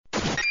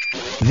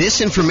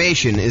This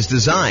information is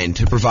designed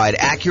to provide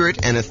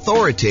accurate and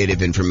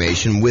authoritative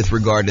information with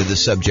regard to the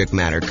subject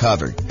matter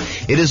covered.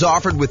 It is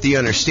offered with the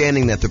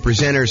understanding that the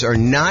presenters are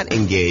not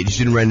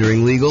engaged in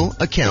rendering legal,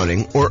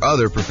 accounting, or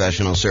other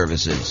professional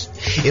services.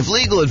 If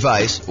legal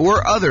advice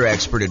or other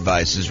expert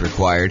advice is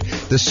required,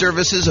 the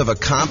services of a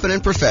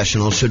competent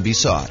professional should be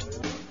sought.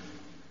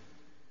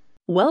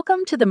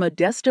 Welcome to the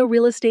Modesto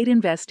Real Estate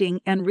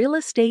Investing and Real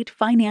Estate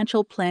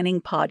Financial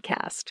Planning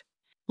Podcast.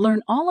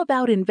 Learn all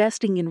about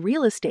investing in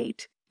real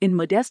estate in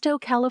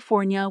Modesto,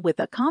 California, with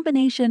a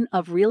combination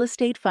of real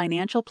estate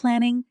financial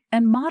planning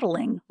and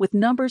modeling with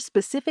numbers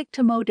specific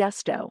to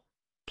Modesto,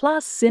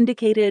 plus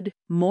syndicated,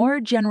 more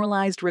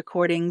generalized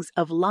recordings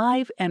of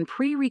live and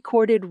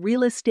pre-recorded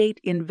real estate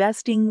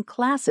investing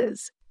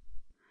classes.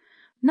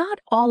 Not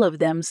all of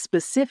them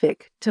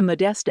specific to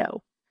Modesto.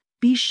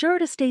 Be sure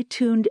to stay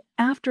tuned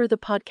after the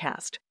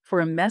podcast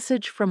for a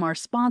message from our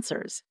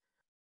sponsors.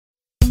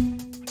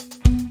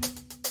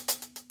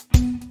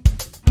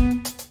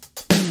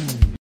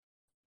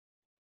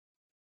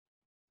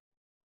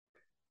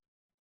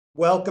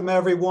 Welcome,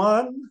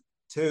 everyone,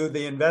 to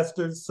the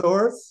Investor's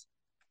Source,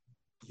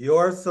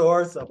 your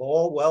source of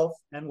all wealth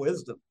and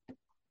wisdom.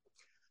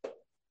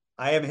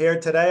 I am here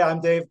today.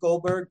 I'm Dave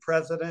Goldberg,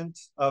 president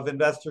of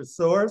Investor's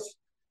Source.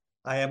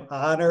 I am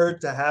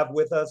honored to have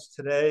with us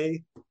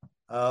today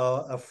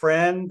a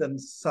friend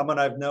and someone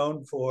I've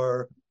known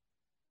for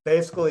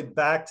basically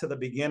back to the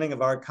beginning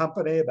of our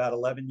company about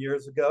 11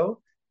 years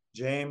ago,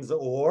 James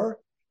Orr.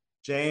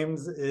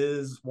 James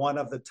is one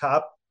of the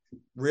top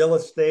real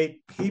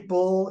estate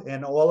people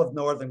in all of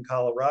Northern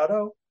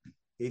Colorado.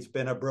 He's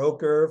been a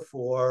broker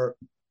for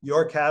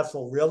Your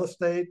Castle Real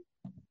Estate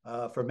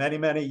for many,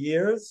 many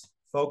years,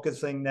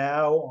 focusing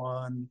now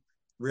on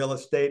real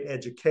estate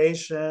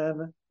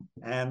education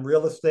and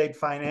real estate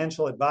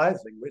financial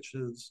advising, which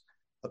is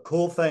a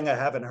cool thing I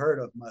haven't heard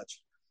of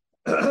much.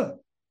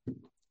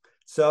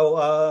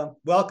 So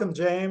welcome,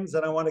 James,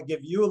 and I want to give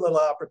you a little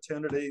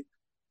opportunity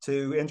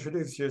to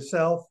introduce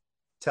yourself.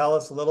 Tell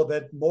us a little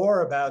bit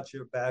more about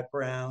your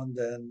background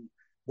and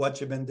what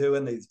you've been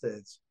doing these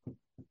days.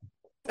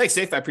 Thanks,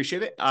 Dave. I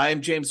appreciate it.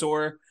 I'm James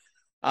Orr.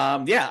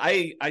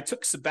 I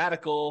took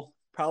sabbatical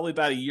probably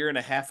about a year and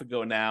a half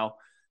ago now.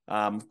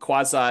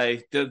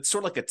 Did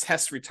sort of like a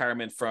test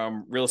retirement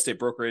from real estate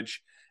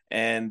brokerage,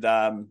 and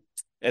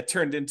it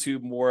turned into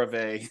more of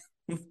a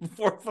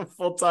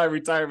full-time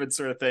retirement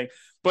sort of thing.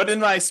 But in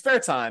my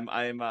spare time,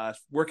 I'm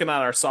working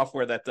on our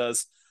software that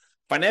does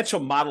financial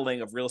modeling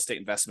of real estate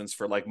investments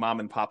for like mom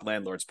and pop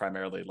landlords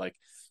primarily. Like,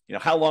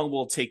 how long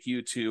will it take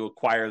you to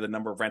acquire the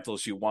number of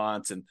rentals you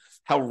want, and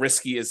how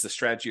risky is the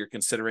strategy you're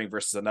considering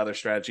versus another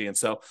strategy. And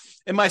so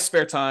in my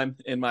spare time,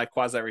 in my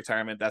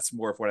quasi-retirement, that's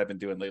more of what I've been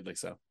doing lately.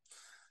 So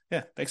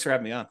yeah, thanks for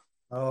having me on.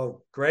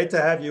 Oh, great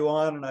to have you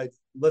on. And I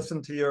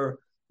listened to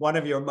one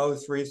of your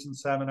most recent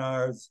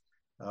seminars,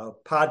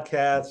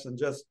 podcasts, and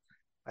just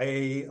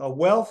a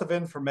wealth of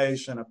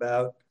information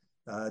about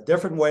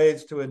different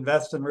ways to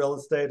invest in real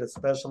estate,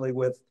 especially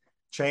with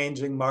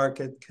changing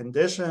market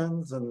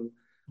conditions. And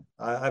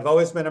I've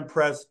always been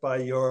impressed by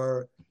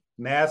your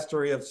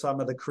mastery of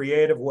some of the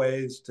creative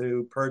ways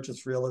to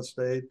purchase real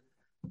estate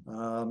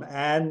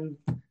and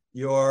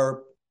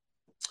your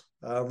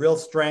real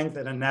strength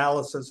and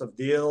analysis of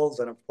deals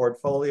and of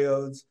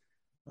portfolios.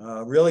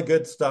 Really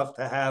good stuff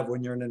to have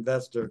when you're an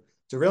investor,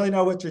 to really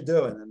know what you're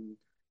doing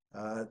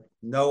and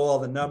know all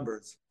the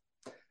numbers.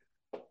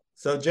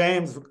 So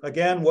James,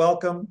 again,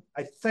 welcome.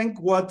 I think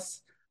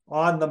what's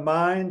on the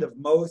mind of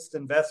most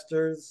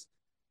investors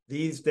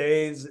these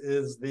days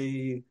is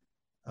the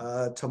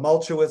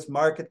tumultuous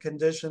market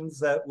conditions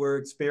that we're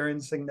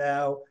experiencing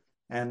now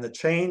and the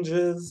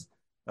changes,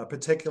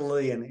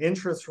 particularly in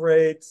interest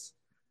rates.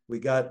 We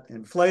got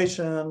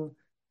inflation,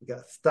 we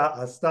got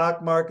a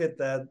stock market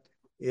that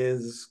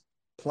is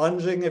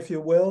plunging, if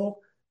you will,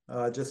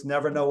 just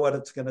never know what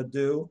it's going to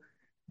do.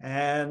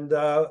 And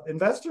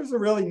investors are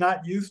really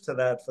not used to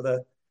that for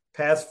the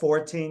past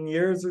 14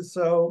 years or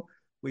so.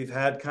 We've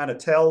had kind of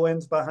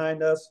tailwinds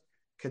behind us.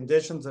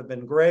 Conditions have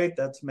been great.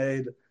 That's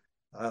made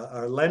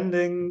our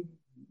lending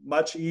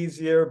much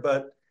easier,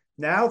 but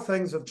now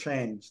things have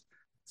changed.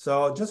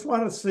 So just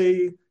want to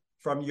see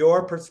from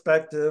your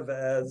perspective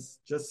as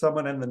just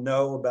someone in the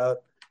know about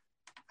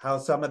how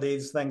some of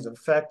these things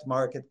affect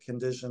market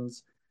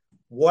conditions,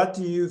 what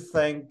do you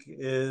think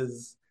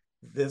is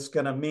this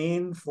going to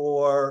mean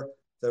for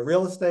the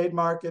real estate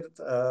market?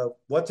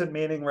 What's it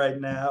meaning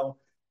right now?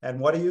 And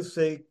what do you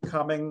see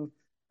coming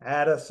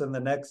at us in the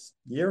next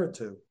year or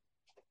two?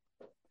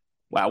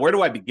 Wow, where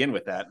do I begin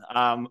with that?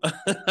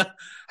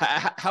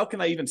 How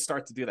can I even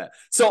start to do that?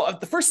 So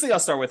the first thing I'll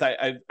start with,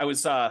 I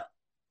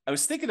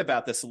was thinking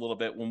about this a little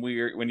bit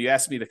when you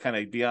asked me to kind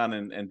of be on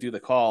and do the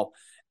call.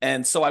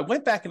 And so I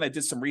went back and I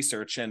did some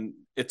research, and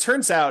it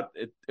turns out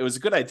it was a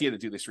good idea to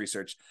do this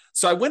research.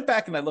 So I went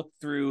back and I looked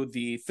through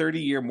the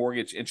 30-year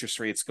mortgage interest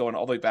rates going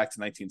all the way back to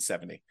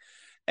 1970.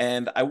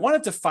 And I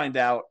wanted to find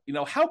out,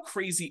 how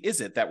crazy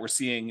is it that we're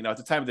seeing, at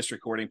the time of this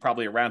recording,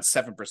 probably around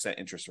 7%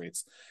 interest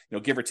rates,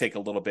 give or take a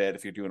little bit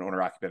if you're doing owner,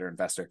 occupied, or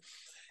investor.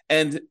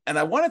 And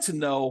I wanted to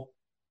know,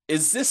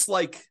 is this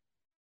like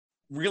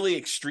really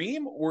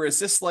extreme, or is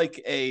this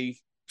like a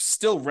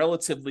still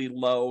relatively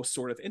low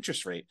sort of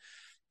interest rate?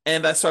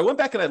 And so I went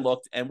back and I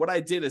looked, and what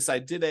I did is I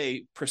did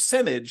a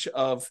percentage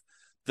of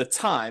the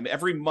time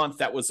every month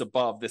that was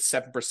above this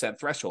 7%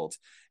 threshold.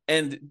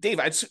 And Dave,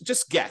 I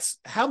just guess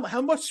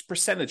how much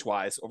percentage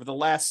wise over the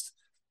last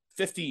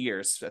 50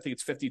 years, I think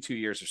it's 52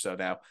 years or so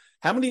now,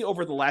 how many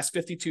over the last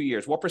 52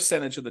 years, what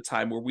percentage of the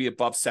time were we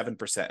above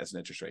 7% as an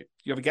interest rate?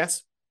 Do you have a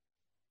guess?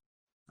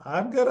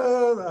 I've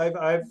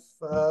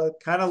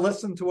kind of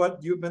listened to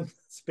what you've been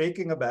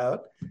speaking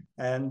about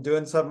and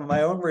doing some of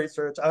my own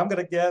research. I'm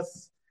gonna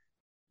guess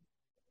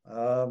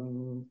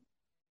 73%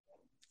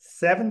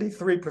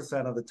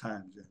 of the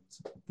time,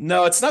 James.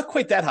 No, it's not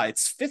quite that high.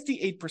 It's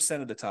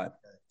 58% of the time.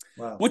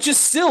 Wow. Which is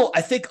still,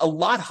 I think, a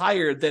lot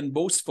higher than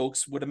most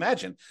folks would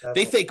imagine.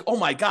 They think, oh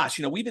my gosh,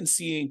 we've been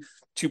seeing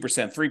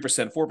 2%,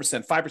 3%,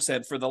 4%,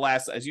 5% for the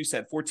last, as you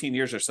said, 14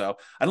 years or so.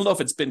 I don't know if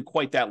it's been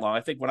quite that long.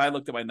 I think when I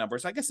looked at my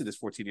numbers, I guess it is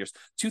 14 years.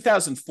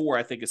 2004,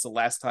 I think, is the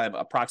last time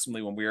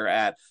approximately when we were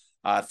at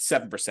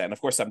 7%. Of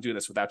course, I'm doing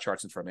this without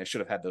charts in front of me. I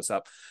should have had those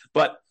up.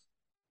 But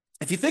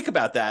if you think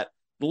about that,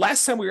 the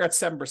last time we were at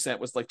 7%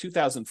 was like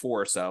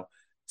 2004 or so.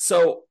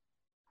 So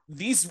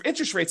these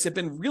interest rates have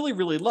been really,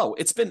 really low.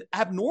 It's been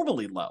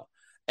abnormally low.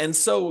 And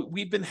so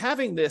we've been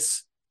having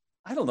this,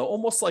 I don't know,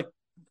 almost like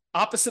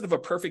opposite of a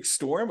perfect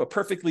storm, a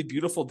perfectly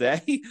beautiful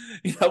day,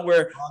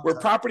 where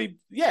property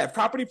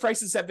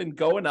prices have been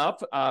going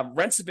up,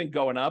 rents have been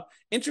going up,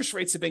 interest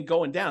rates have been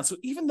going down. So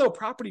even though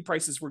property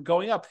prices were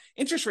going up,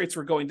 interest rates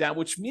were going down,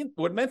 which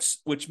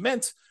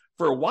meant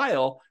for a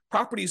while,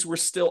 properties were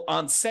still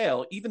on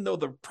sale, even though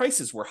the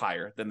prices were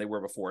higher than they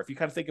were before. If you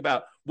kind of think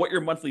about what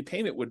your monthly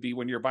payment would be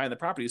when you're buying the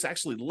property, it's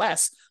actually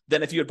less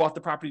than if you had bought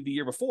the property the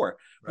year before,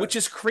 right, which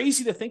is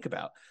crazy to think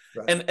about.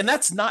 Right. And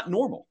that's not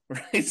normal,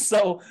 right?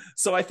 So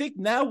I think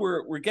now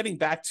we're getting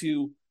back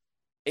to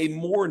a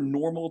more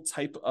normal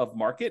type of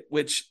market,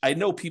 which I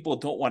know people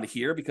don't want to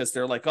hear because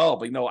they're like, oh,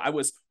 but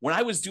when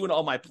I was doing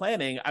all my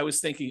planning, I was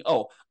thinking,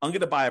 oh, I'm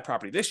going to buy a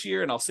property this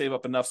year and I'll save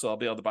up enough so I'll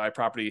be able to buy a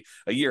property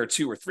a year or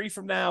 2 or 3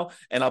 from now,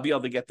 and I'll be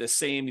able to get this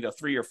same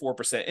 3 or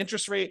 4%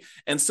 interest rate.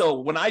 And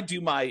so when I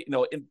do my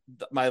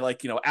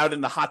out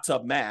in the hot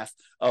tub math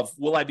of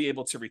will I be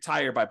able to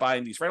retire by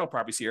buying these rental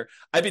properties here,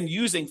 I've been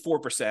using 4% or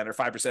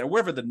 5% or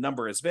wherever the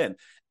number has been,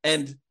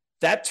 and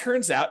that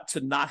turns out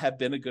to not have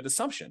been a good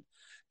assumption.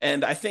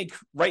 And I think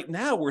right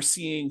now we're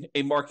seeing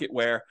a market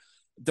where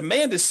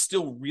demand is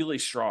still really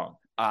strong.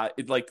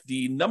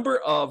 The number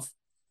of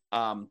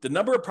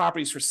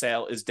properties for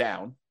sale is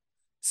down,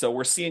 so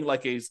we're seeing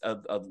like a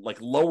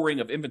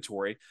lowering of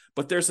inventory.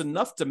 But there's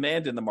enough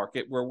demand in the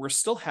market where we're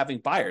still having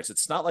buyers.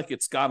 It's not like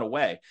it's gone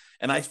away.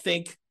 And I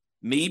think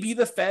maybe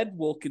the Fed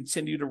will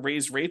continue to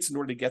raise rates in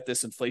order to get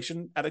this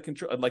inflation out of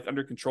control,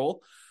 under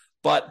control.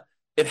 But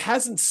it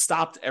hasn't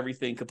stopped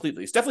everything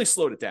completely. It's definitely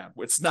slowed it down.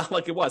 It's not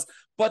like it was.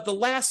 But the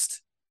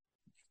last,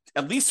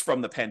 at least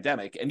from the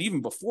pandemic, and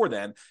even before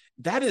then,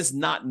 that is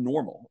not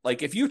normal.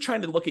 Like if you're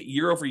trying to look at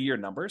year-over-year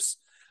numbers,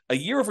 a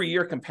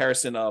year-over-year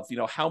comparison of,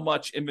 how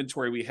much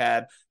inventory we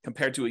had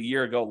compared to a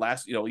year ago, a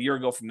year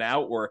ago from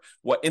now, or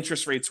what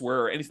interest rates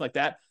were or anything like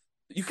that,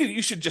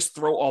 you should just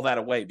throw all that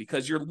away,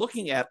 because you're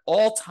looking at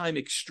all-time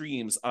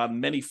extremes on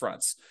many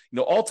fronts.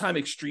 All-time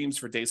extremes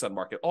for days on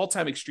market,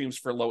 all-time extremes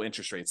for low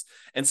interest rates.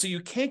 And so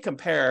you can't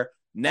compare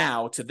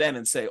now to then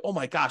and say, oh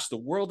my gosh, the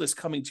world is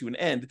coming to an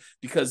end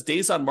because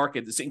days on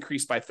market is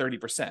increased by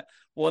 30%.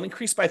 Well, it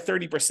increased by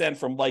 30%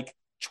 from like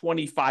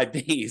 25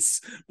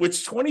 days,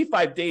 which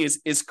 25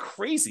 days is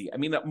crazy. I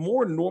mean, a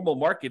more normal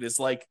market is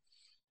like,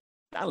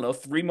 I don't know,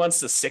 3 months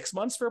to 6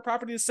 months for a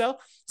property to sell.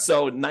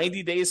 So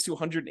 90 days to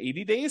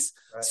 180 days.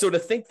 Right. So to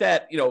think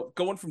that,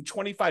 going from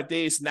 25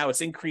 days, now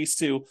it's increased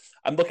to,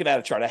 I'm looking at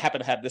a chart. I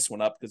happen to have this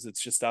one up because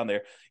it's just down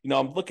there.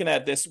 I'm looking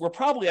at this. We're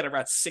probably at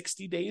around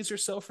 60 days or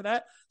so for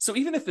that. So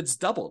even if it's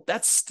doubled,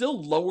 that's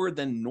still lower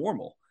than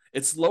normal.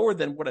 It's lower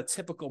than what a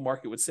typical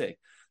market would say.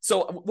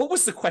 So what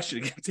was the question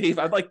again, Dave?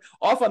 I'm like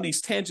off on these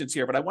tangents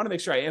here, but I want to make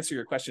sure I answer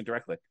your question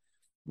directly.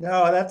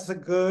 No, that's a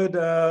good,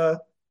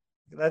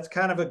 that's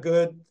kind of a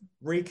good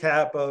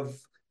recap of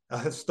a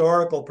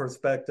historical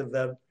perspective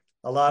that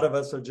a lot of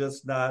us are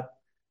just not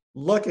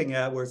looking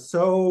at. We're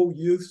so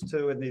used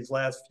to, in these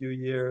last few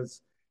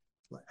years,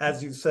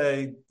 as you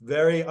say,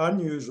 very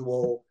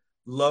unusual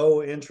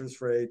low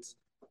interest rates,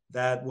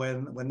 that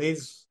when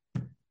these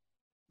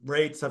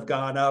rates have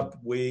gone up,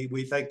 we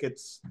think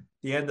it's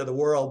the end of the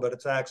world, but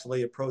it's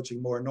actually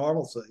approaching more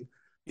normalcy.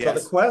 Yes.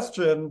 So the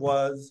question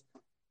was,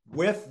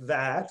 with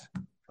that,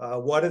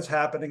 what is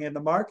happening in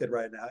the market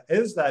right now?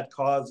 Is that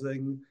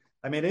causing,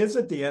 is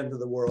it the end of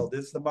the world?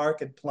 Is the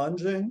market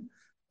plunging?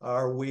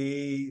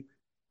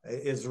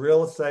 Is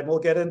real estate, we'll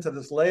get into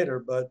this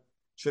later, but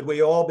should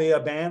we all be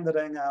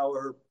abandoning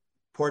our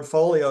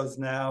portfolios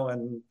now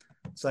and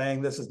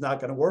saying this is not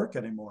going to work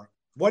anymore?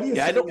 What do you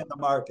think in the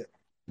market?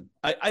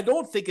 I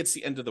don't think it's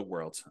the end of the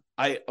world.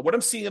 What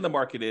I'm seeing in the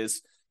market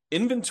is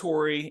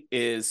inventory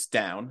is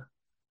down.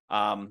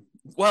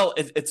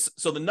 It's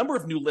so the number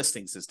of new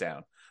listings is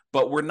down,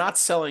 but we're not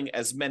selling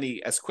as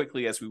many as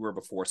quickly as we were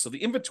before. So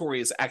the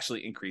inventory is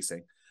actually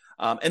increasing.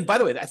 And by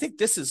the way, I think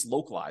this is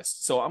localized.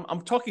 So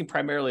I'm talking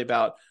primarily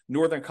about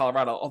Northern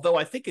Colorado, although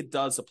I think it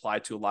does apply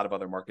to a lot of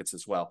other markets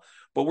as well.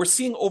 But we're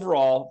seeing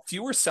overall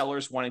fewer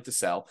sellers wanting to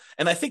sell.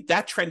 And I think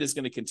that trend is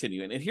going to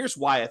continue. And here's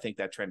why I think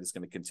that trend is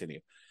going to continue.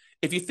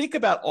 If you think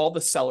about all the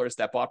sellers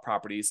that bought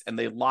properties and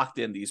they locked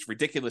in these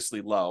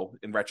ridiculously low,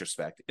 in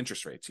retrospect,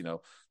 interest rates,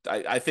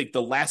 I think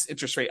the last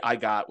interest rate I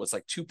got was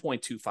like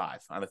 2.25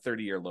 on a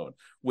 30-year loan,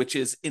 which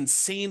is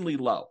insanely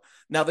low.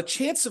 Now, the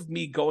chance of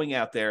me going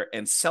out there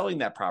and selling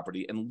that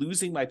property and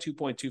losing my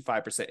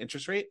 2.25%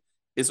 interest rate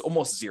is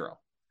almost zero.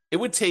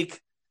 It would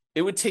take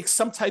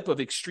some type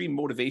of extreme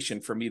motivation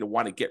for me to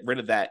want to get rid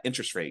of that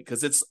interest rate,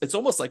 because it's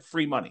almost like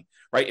free money,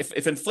 right?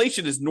 If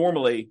inflation is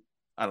normally,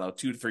 I don't know,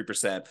 2 to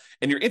 3%,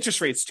 and your interest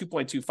rate is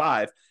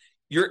 2.25,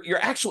 your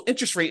actual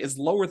interest rate is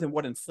lower than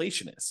what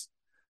inflation is.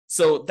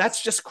 So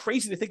that's just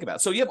crazy to think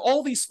about. So you have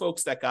all these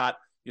folks that got,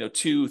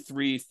 2,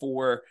 3,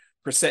 4%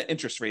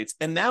 interest rates,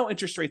 and now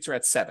interest rates are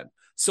at 7.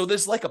 So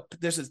there's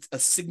a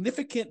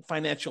significant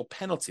financial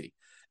penalty,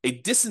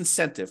 a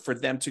disincentive for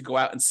them to go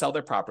out and sell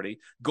their property,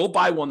 go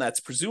buy one that's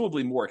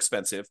presumably more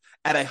expensive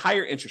at a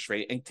higher interest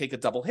rate and take a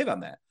double hit on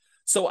that.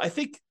 So I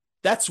think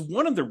that's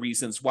one of the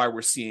reasons why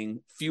we're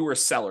seeing fewer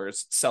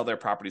sellers sell their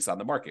properties on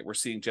the market. We're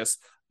seeing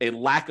just a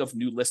lack of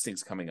new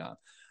listings coming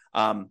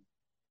on.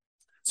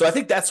 So I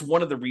think that's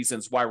one of the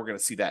reasons why we're going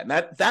to see that. And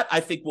that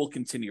I think will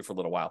continue for a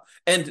little while.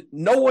 And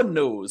no one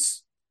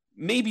knows.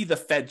 Maybe the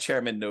Fed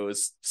chairman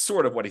knows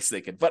sort of what he's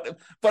thinking, but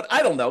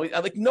I don't know.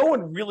 Like, no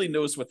one really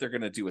knows what they're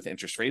going to do with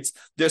interest rates.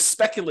 There's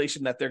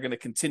speculation that they're going to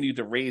continue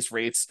to raise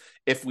rates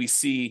if we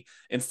see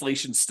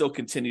inflation still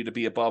continue to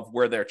be above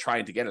where they're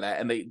trying to get it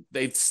at. And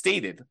they've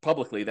stated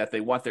publicly that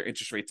they want their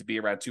interest rate to be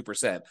around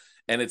 2%,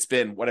 and it's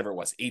been whatever it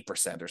was,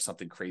 8% or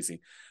something crazy.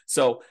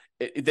 So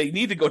they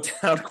need to go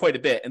down quite a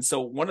bit. And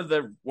so one of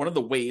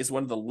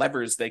the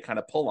levers they kind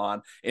of pull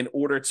on in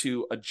order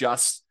to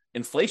adjust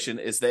inflation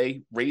is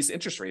they raise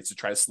interest rates to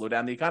try to slow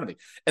down the economy.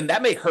 And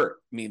that may hurt.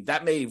 I mean,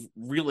 that may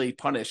really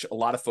punish a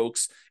lot of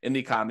folks in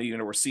the economy.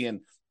 We're seeing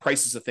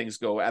prices of things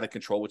go out of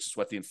control, which is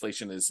what the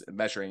inflation is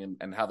measuring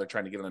and how they're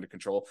trying to get it under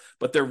control.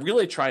 But they're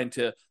really trying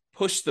to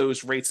push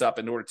those rates up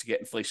in order to get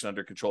inflation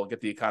under control and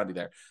get the economy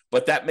there.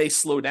 But that may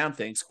slow down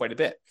things quite a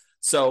bit.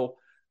 So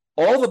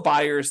all the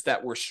buyers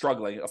that were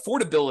struggling,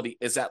 affordability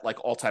is at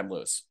like all-time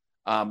lows.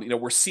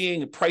 We're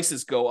seeing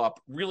prices go up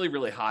really,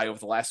 really high over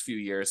the last few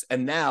years.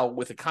 And now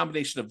with a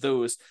combination of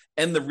those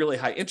and the really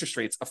high interest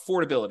rates,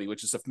 affordability,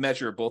 which is a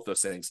measure of both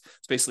those things,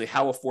 it's basically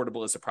how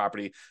affordable is a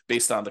property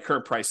based on the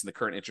current price and the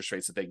current interest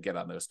rates that they can get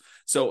on those.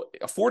 So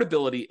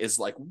affordability is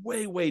like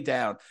way, way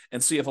down.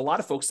 And so you have a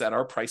lot of folks that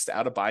are priced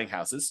out of buying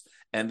houses,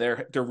 and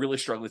they're really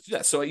struggling to do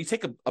that. So you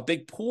take a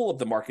big pool of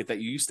the market that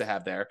you used to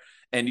have there,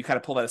 and you kind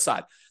of pull that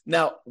aside.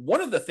 Now,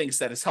 one of the things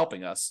that is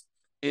helping us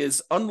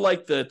is,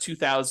 unlike the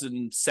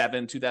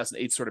 2007,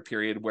 2008 sort of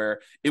period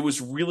where it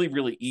was really,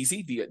 really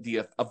easy,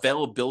 the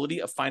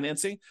availability of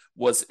financing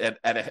was at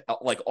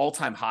like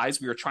all-time highs.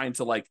 We were trying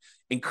to like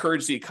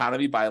encourage the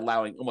economy by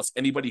allowing almost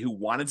anybody who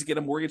wanted to get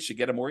a mortgage to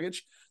get a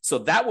mortgage. So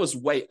that was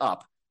way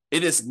up.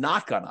 It has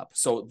not gone up.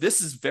 So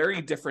this is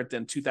very different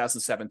than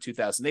 2007,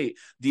 2008.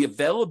 The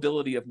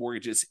availability of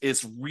mortgages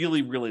is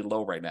really, really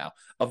low right now,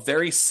 a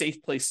very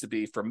safe place to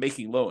be for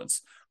making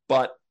loans.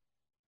 But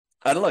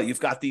I don't know, you've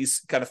got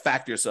these kind of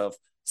factors of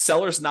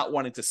sellers not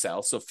wanting to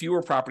sell, so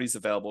fewer properties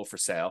available for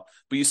sale,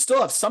 but you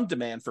still have some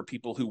demand for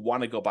people who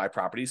want to go buy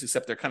properties,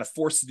 except they're kind of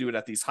forced to do it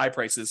at these high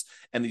prices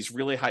and these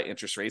really high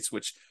interest rates,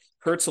 which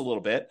hurts a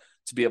little bit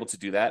to be able to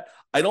do that.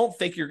 I don't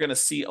think you're going to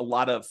see a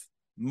lot of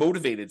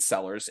motivated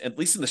sellers, at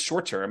least in the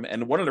short term.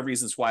 And one of the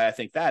reasons why I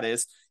think that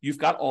is you've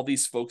got all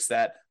these folks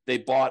that they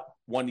bought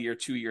 1 year,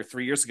 2 year,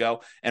 3 years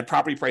ago, and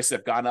property prices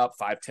have gone up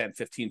 5, 10,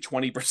 15,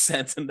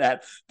 20% in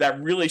that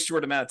really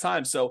short amount of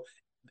time. So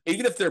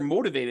even if they're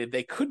motivated,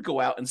 they could go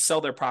out and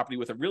sell their property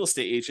with a real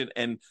estate agent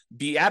and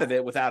be out of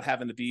it without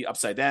having to be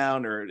upside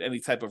down or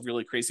any type of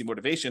really crazy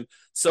motivation.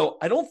 So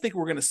I don't think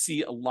we're going to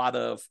see a lot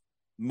of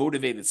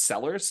motivated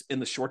sellers in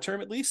the short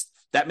term, at least.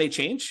 That may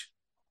change.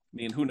 I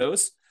mean, who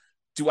knows?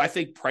 Do I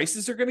think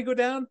prices are going to go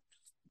down?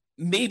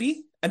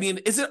 Maybe. I mean,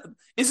 is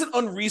it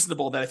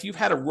unreasonable that if you've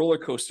had a roller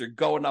coaster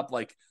going up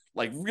like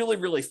really,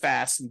 really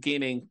fast and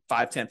gaining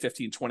 5, 10,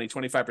 15, 20,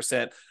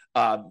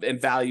 25% in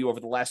value over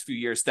the last few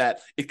years,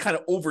 that it kind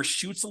of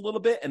overshoots a little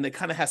bit and it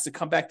kind of has to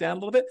come back down a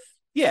little bit?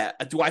 Yeah.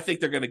 Do I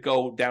think they're going to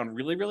go down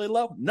really, really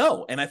low?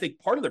 No. And I think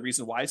part of the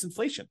reason why is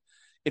inflation.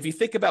 If you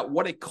think about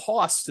what it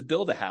costs to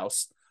build a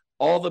house,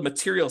 all the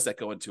materials that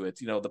go into it,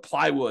 the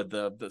plywood,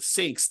 the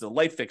sinks, the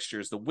light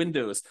fixtures, the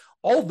windows,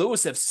 all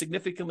those have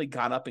significantly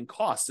gone up in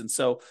cost. And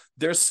so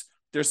there's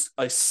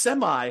a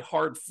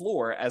semi-hard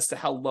floor as to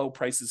how low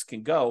prices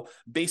can go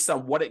based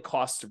on what it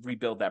costs to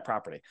rebuild that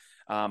property.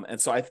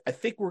 And so I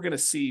think we're going to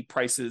see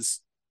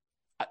prices,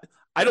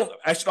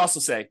 I should also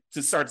say,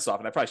 to start this off,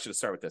 and I probably should have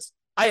started with this,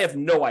 I have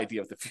no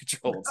idea what the future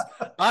holds.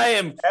 I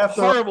am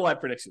horrible at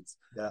predictions.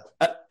 Yeah.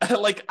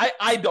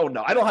 I don't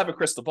know. I don't have a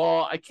crystal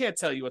ball. I can't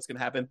tell you what's going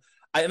to happen.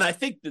 And I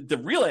think the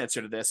real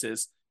answer to this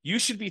is you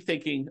should be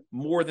thinking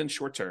more than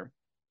short term.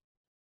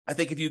 I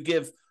think if you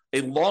give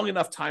a long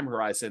enough time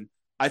horizon,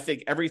 I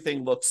think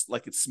everything looks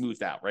like it's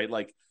smoothed out, right?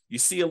 Like you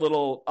see a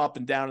little up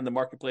and down in the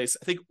marketplace.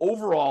 I think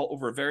overall,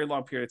 over a very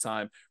long period of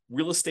time,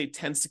 real estate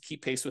tends to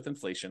keep pace with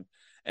inflation.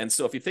 And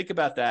so if you think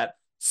about that,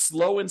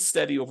 slow and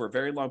steady over a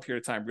very long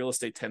period of time, real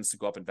estate tends to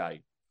go up in value.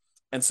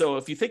 And so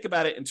if you think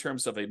about it in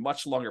terms of a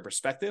much longer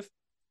perspective,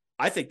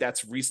 I think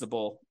that's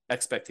reasonable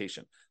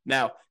expectation.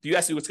 Now, do you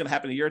ask me what's going to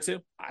happen in a year or two?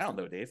 I don't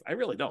know, Dave. I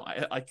really don't.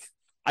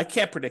 I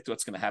can't predict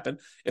what's going to happen.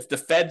 If the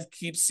Fed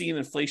keeps seeing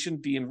inflation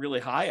being really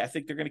high, I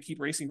think they're going to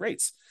keep raising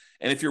rates.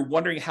 And if you're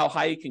wondering how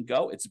high it can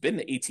go, it's been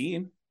to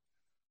 18.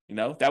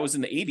 That was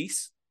in the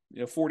 80s,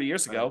 40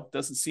 years ago. Right.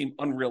 Doesn't seem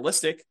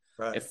unrealistic.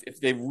 Right. If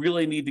they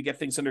really need to get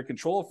things under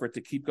control for it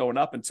to keep going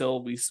up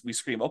until we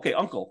scream, okay,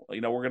 uncle,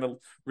 we're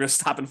gonna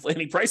stop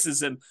inflating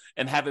prices and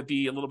have it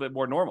be a little bit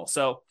more normal.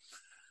 So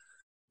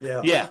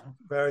yeah,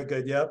 very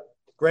good. Yep,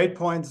 great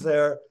points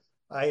there.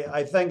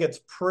 I think it's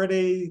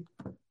pretty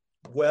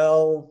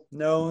well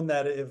known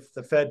that if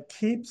the Fed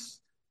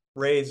keeps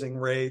raising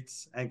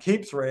rates and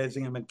keeps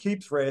raising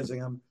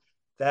them,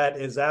 that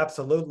is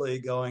absolutely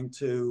going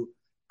to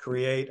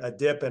create a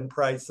dip in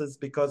prices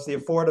because the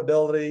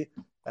affordability,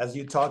 as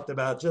you talked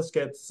about, just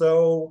gets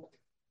the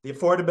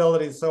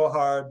affordability is so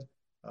hard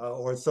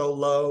or so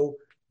low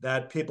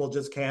that people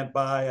just can't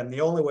buy. And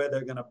the only way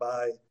they're going to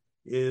buy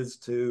is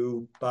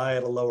to buy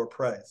at a lower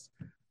price.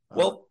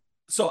 Well,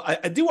 so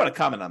I do want to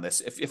comment on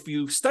this. If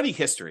you study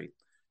history,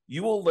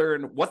 you will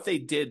learn what they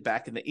did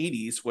back in the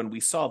 80s when we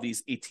saw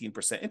these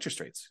 18% interest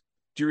rates.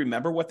 Do you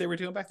remember what they were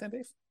doing back then,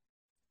 Dave?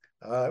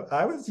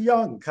 I was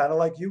young, kind of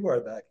like you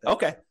were back then.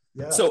 Okay.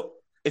 Yeah. So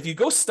if you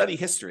go study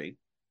history,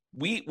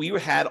 we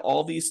had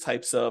all these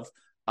types of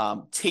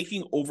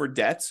taking over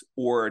debt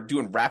or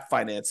doing wrap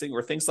financing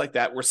or things like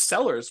that, where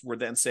sellers were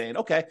then saying,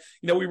 okay,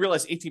 we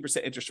realize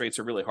 18% interest rates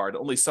are really hard.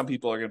 Only some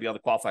people are going to be able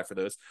to qualify for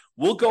those.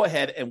 We'll go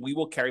ahead and we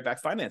will carry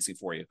back financing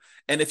for you.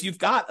 And if you've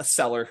got a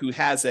seller who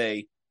has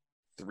a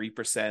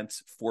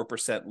 3%,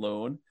 4%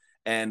 loan,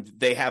 and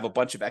they have a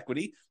bunch of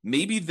equity,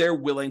 maybe they're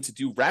willing to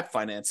do wrap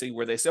financing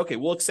where they say, okay,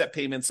 we'll accept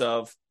payments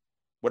of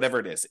whatever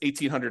it is,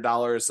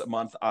 $1,800 a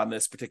month on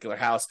this particular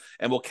house,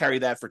 and we'll carry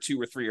that for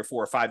 2 or 3 or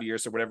 4 or 5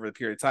 years or whatever the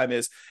period of time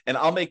is. And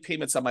I'll make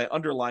payments on my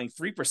underlying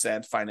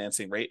 3%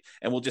 financing rate,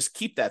 and we'll just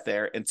keep that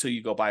there until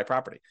you go buy a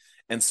property.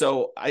 And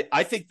so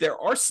I think there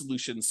are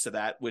solutions to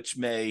that, which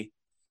may,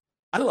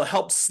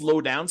 help slow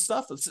down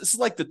stuff. This is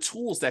like the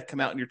tools that come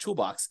out in your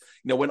toolbox.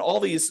 When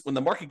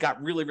the market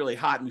got really, really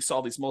hot and we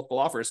saw these multiple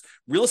offers,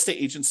 real estate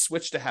agents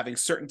switched to having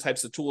certain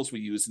types of tools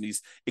we use in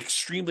these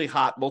extremely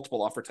hot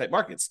multiple offer type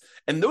markets.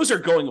 And those are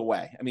going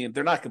away. I mean,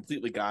 they're not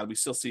completely gone. We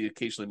still see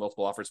occasionally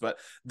multiple offers, but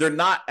they're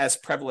not as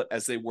prevalent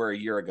as they were a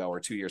year ago or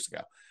 2 years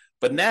ago.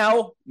 But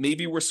now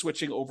maybe we're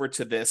switching over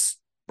to this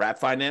wrap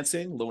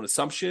financing, loan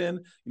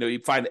assumption. You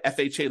find an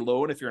FHA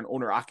loan if you're an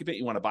owner occupant,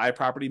 you want to buy a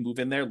property, move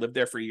in there, live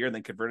there for a year, and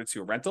then convert it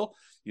to a rental.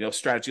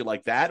 Strategy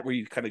like that where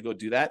you kind of go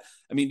do that.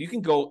 I mean, you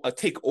can go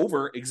take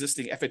over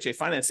existing FHA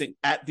financing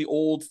at the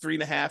old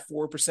 3.5%,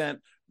 4%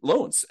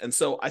 loans. And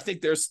so I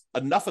think there's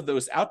enough of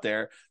those out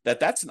there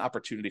that's an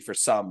opportunity for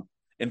some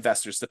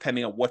investors,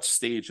 depending on what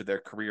stage of their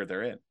career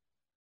they're in.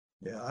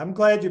 Yeah, I'm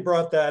glad you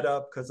brought that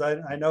up because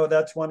I know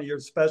that's one of your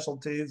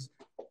specialties.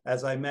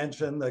 As I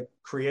mentioned, the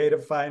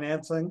creative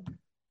financing.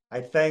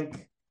 I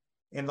think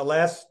in the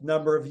last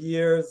number of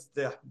years,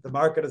 the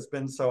market has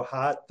been so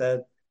hot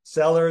that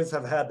sellers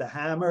have had the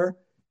hammer,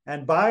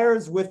 and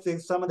buyers with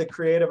some of the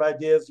creative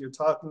ideas you're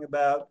talking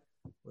about,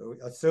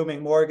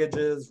 assuming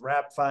mortgages,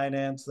 wrap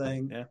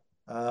financing,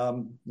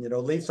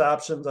 lease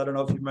options. I don't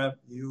know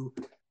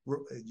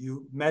if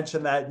you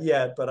mentioned that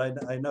yet, but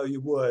I know you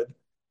would.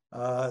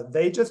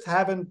 They just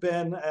haven't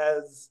been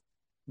as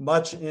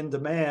much in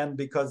demand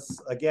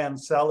because, again,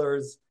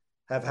 sellers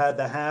have had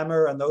the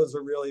hammer, and those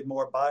are really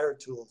more buyer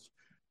tools.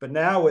 But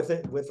now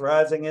with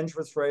rising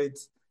interest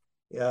rates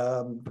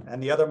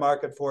and the other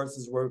market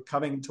forces, we're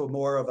coming to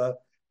more of a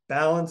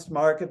balanced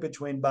market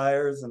between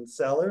buyers and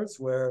sellers,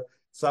 where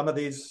some of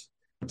these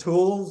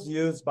tools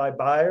used by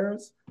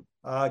buyers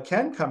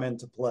can come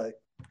into play.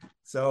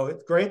 So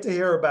it's great to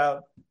hear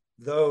about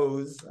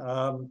those.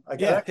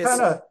 That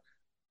kind of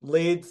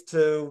leads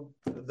to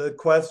the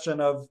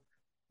question of,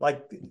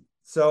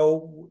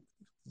 so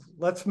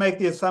let's make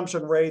the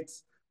assumption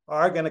rates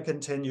are going to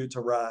continue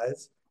to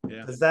rise.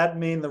 Yeah. Does that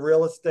mean do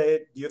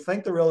you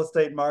think the real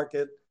estate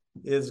market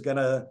is going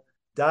to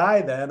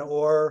die then,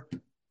 or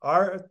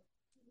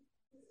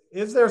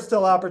is there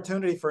still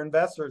opportunity for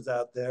investors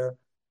out there,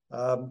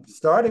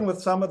 starting with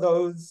some of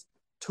those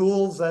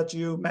tools that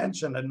you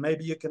mentioned, and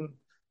maybe you can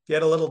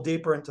get a little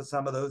deeper into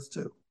some of those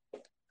too?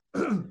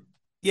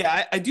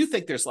 Yeah, I do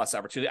think there's less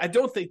opportunity. I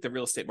don't think the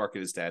real estate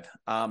market is dead.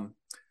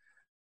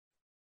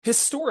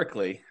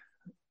 Historically,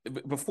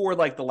 before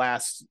the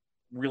last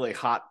really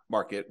hot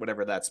market,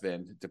 whatever that's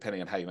been,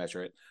 depending on how you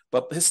measure it.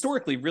 But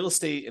historically, real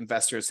estate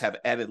investors have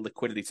added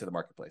liquidity to the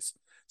marketplace.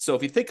 So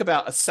if you think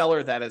about a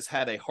seller that has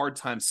had a hard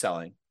time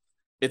selling,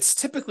 it's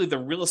typically the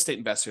real estate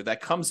investor that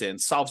comes in,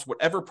 solves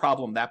whatever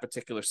problem that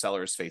particular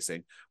seller is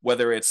facing,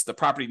 whether it's the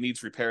property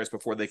needs repairs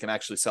before they can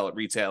actually sell it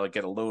retail and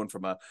get a loan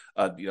from a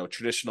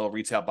traditional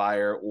retail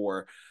buyer,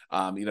 or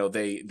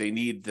they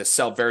need to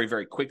sell very,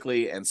 very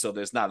quickly, and so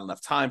there's not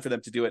enough time for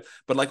them to do it.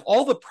 But like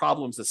all the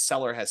problems the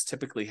seller has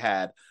typically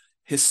had,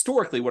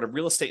 historically, what a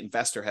real estate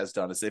investor has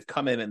done is they've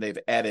come in and they've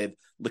added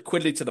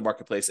liquidity to the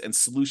marketplace and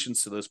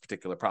solutions to those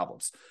particular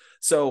problems.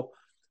 So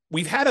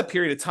we've had a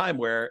period of time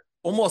where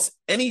almost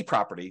any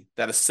property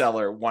that a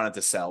seller wanted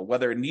to sell,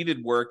 whether it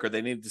needed work or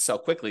they needed to sell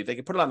quickly, they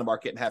could put it on the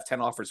market and have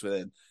 10 offers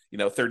within,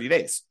 30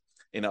 days,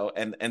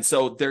 and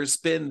so there's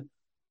been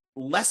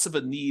less of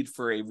a need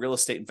for a real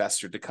estate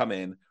investor to come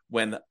in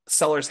when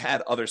sellers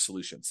had other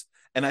solutions.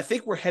 And I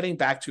think we're heading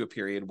back to a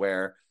period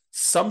where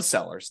some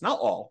sellers, not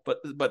all,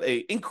 but a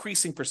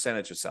increasing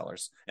percentage of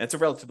sellers, and it's a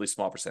relatively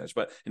small percentage,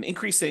 but an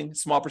increasing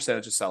small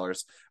percentage of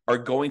sellers are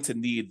going to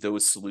need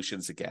those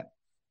solutions again.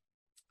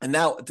 And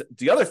now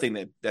the other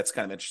thing that's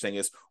kind of interesting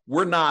is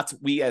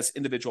we as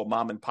individual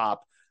mom and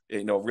pop,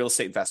 real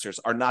estate investors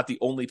are not the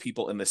only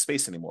people in this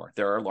space anymore.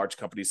 There are large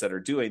companies that are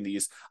doing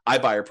these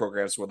iBuyer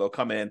programs where they'll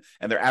come in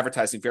and they're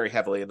advertising very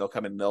heavily, and they'll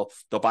come in and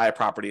they'll buy a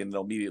property and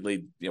they'll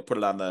immediately put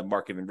it on the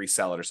market and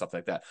resell it or something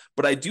like that.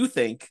 But I do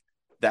think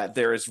that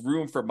there is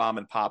room for mom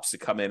and pops to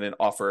come in and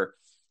offer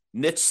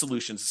niche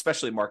solutions,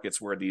 especially in markets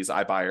where these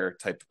iBuyer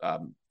type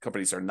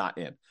companies are not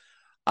in.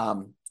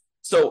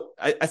 So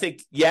I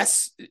think,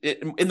 yes,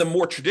 in the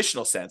more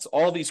traditional sense,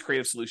 all these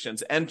creative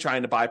solutions and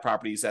trying to buy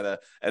properties at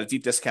a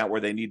deep discount where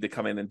they need to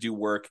come in and do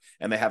work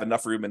and they have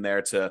enough room in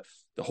there to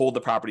hold the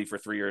property for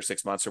 3 or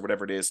 6 months or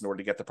whatever it is in order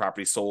to get the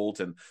property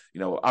sold, and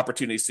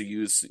opportunities to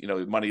use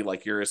money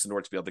like yours in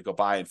order to be able to go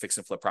buy and fix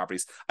and flip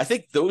properties. I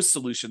think those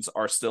solutions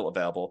are still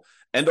available,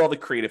 and all the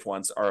creative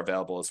ones are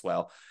available as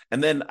well.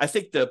 And then I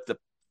think the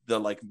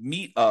like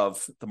meat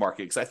of the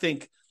market, because I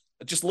think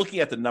just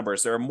looking at the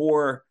numbers, there are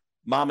more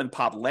mom and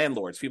pop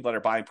landlords, people that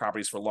are buying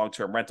properties for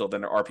long-term rental,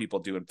 than there are people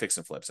doing fix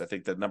and flips. I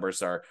think the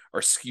numbers are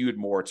skewed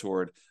more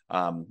toward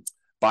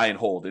buy and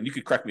hold. And you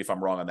could correct me if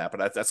I'm wrong on that,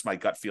 but that's my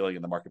gut feeling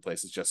in the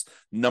marketplace. Is just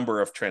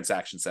number of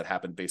transactions that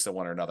happen based on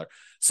one or another.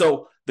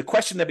 So the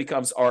question that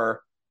becomes,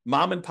 are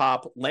mom and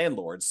pop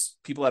landlords,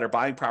 people that are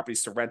buying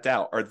properties to rent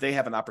out, are they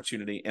have an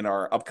opportunity in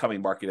our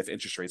upcoming market if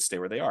interest rates stay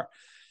where they are?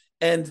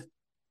 And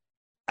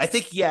I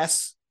think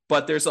yes,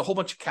 but there's a whole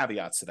bunch of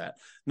caveats to that.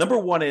 Number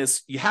one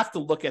is you have to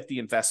look at the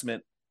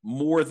investment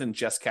more than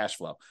just cash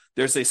flow.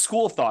 There's a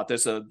school of thought,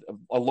 there's a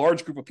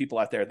large group of people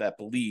out there that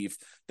believe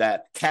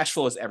that cash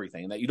flow is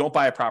everything, and that you don't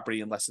buy a property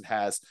unless it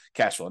has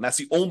cash flow. And that's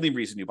the only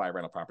reason you buy a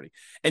rental property.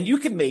 And you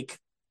can make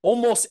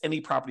almost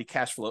any property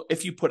cash flow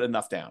if you put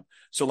enough down.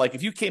 So like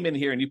if you came in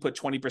here and you put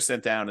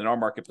 20% down in our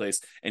marketplace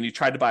and you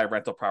tried to buy a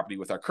rental property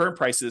with our current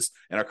prices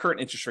and our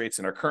current interest rates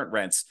and our current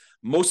rents,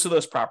 most of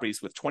those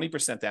properties with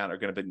 20% down are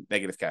going to be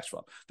negative cash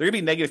flow. They're going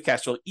to be negative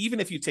cash flow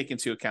even if you take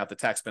into account the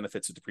tax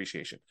benefits of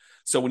depreciation.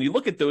 So when you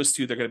look at those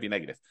two, they're going to be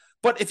negative.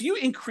 But if you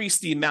increase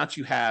the amount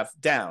you have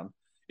down,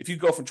 if you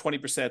go from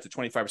 20% to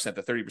 25%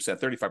 to 30%,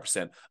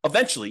 35%,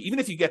 eventually, even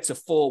if you get to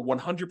full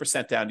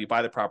 100% down, you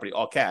buy the property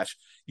all cash,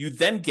 you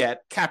then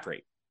get cap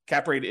rate.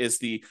 Cap rate is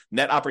the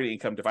net operating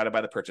income divided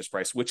by the purchase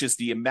price, which is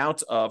the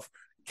amount of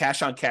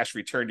cash on cash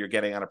return you're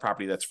getting on a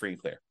property that's free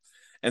and clear.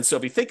 And so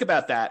if you think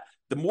about that,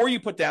 the more you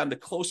put down, the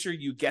closer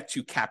you get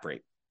to cap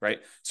rate. Right.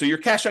 So your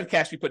cash on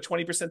cash, you put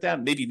 20%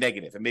 down, maybe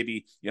negative, and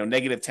maybe,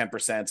 negative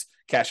 10%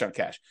 cash on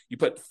cash. You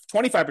put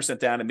 25%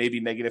 down and maybe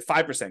negative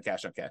 5%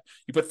 cash on cash.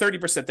 You put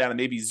 30% down and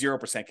maybe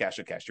 0% cash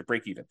on cash. You're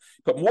break even.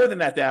 Put more than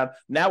that down.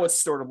 Now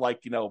it's sort of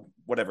like,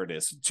 whatever it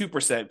is,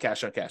 2%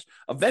 cash on cash.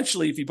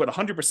 Eventually, if you put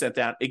 100%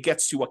 down, it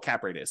gets to what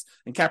cap rate is.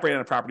 And cap rate on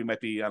a property might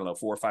be,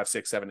 4, 5,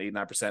 6, 7, 8,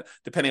 9%,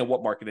 depending on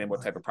what market and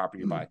what type of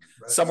property you buy,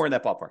 somewhere in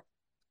that ballpark.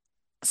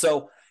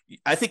 So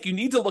I think you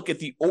need to look at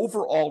the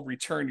overall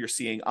return you're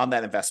seeing on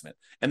that investment.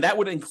 And that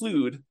would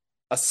include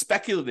a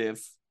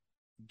speculative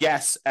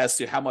guess as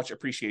to how much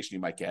appreciation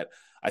you might get.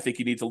 I think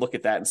you need to look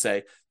at that and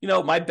say,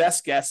 my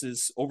best guess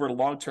is over the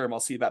long term, I'll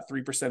see about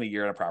 3% a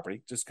year on a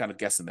property, just kind of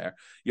guessing there.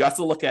 You have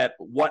to look at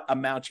what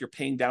amount you're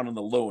paying down on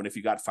the loan if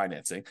you got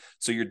financing.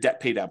 So your debt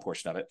pay down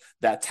portion of it,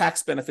 that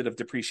tax benefit of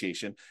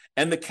depreciation,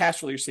 and the cash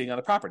flow you're seeing on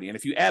the property. And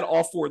if you add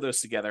all four of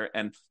those together,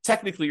 and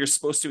technically you're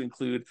supposed to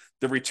include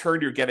the return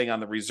you're getting on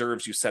the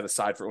reserves you set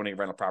aside for owning a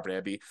rental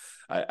property.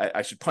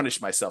 I should punish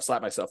myself,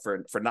 slap myself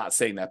for not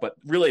saying that. But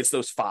really, it's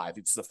those five.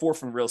 It's the four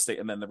from real estate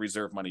and then the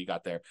reserve money you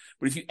got there.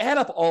 But if you add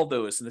up all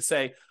those and to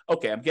say,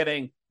 okay, I'm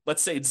getting,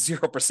 let's say it's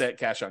 0%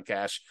 cash on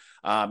cash,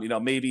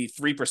 maybe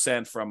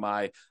 3% from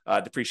my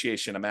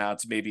depreciation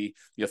amount, maybe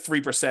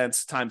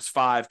 3% times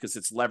 5 because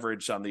it's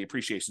leverage on the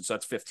appreciation, so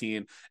that's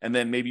 15, and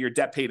then maybe your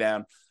debt pay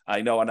down.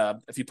 I know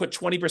if you put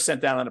 20%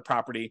 down on a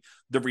property,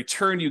 the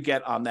return you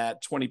get on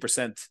that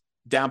 20%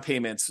 down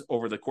payments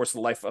over the course of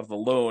the life of the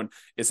loan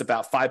is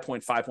about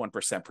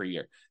 5.51% per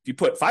year. If you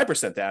put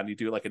 5% down, you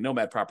do like a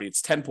nomad property,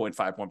 it's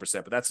 10.51%,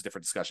 but that's a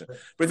different discussion.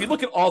 But if you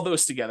look at all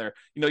those together,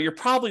 you're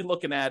probably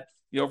looking at,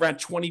 around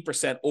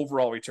 20%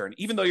 overall return,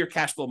 even though your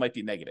cash flow might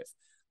be negative.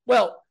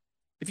 Well,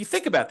 if you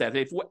think about that,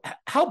 Dave,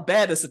 how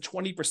bad is a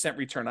 20%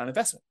 return on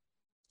investment?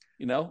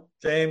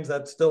 James,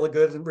 that's still a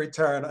good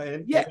return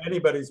in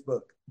anybody's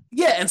book.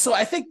 Yeah. And so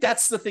I think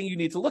that's the thing you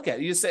need to look at.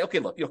 You just say, okay,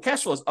 look,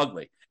 cash flow is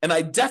ugly. And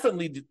I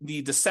definitely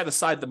need to set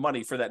aside the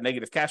money for that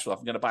negative cash flow. If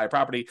I'm going to buy a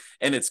property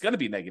and it's going to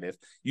be negative,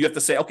 you have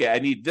to say, okay, I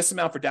need this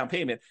amount for down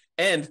payment.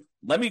 And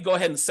let me go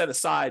ahead and set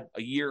aside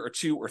a year or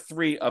 2 or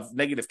 3 of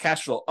negative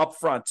cash flow up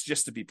front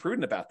just to be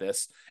prudent about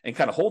this and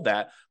kind of hold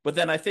that. But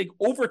then I think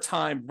over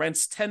time,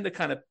 rents tend to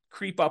kind of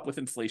creep up with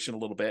inflation a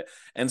little bit.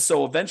 And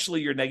so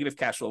eventually your negative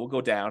cash flow will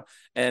go down.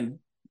 And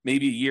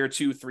maybe a year,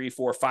 2, 3,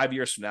 4, 5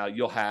 years from now,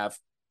 you'll have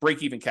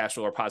break-even cash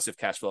flow or positive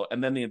cash flow,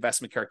 and then the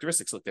investment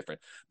characteristics look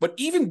different. But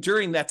even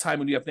during that time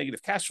when you have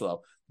negative cash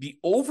flow, the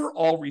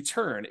overall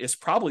return is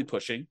probably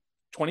pushing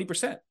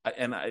 20%.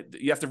 And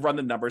you have to run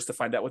the numbers to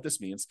find out what this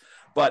means.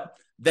 But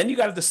then you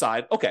got to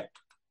decide, okay,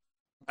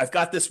 I've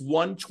got this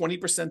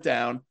 20%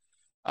 down,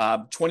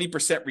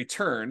 20%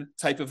 return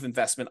type of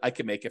investment I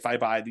can make if I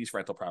buy these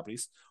rental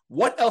properties.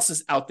 What else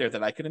is out there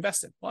that I can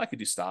invest in? Well, I could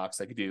do stocks,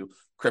 I could do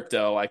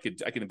crypto, I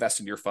could invest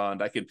in your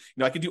fund, I could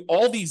do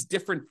all these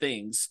different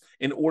things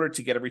in order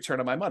to get a return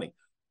on my money.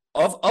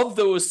 Of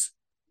those,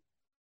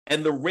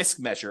 and the risk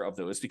measure of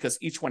those, because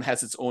each one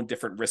has its own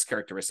different risk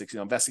characteristics.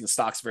 Investing in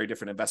stocks is very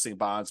different. Investing in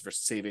bonds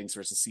versus savings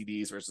versus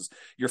CDs versus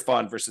your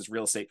fund versus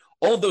real estate.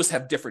 All of those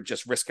have different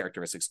just risk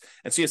characteristics.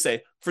 And so you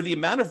say, for the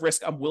amount of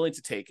risk I'm willing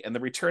to take and the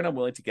return I'm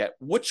willing to get,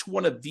 which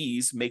one of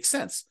these makes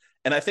sense?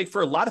 And I think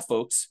for a lot of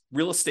folks,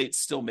 real estate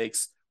still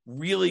makes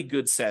really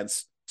good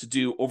sense to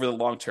do over the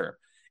long term.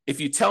 If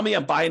you tell me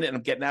I'm buying it and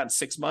I'm getting out in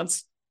 6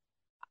 months,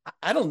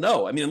 I don't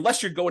know. I mean,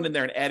 unless you're going in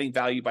there and adding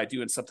value by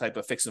doing some type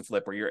of fix and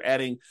flip, or you're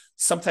adding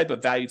some type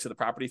of value to the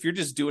property. If you're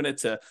just doing it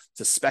to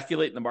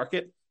speculate in the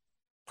market,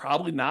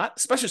 probably not,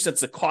 especially since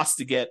the cost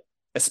to get,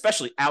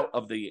 especially out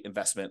of the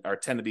investment,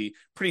 tend to be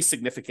pretty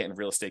significant in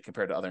real estate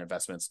compared to other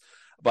investments.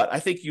 But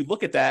I think you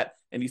look at that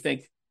and you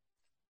think,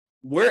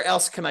 where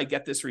else can I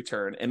get this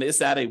return? And is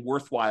that a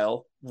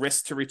worthwhile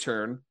risk to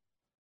return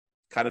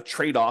kind of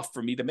trade-off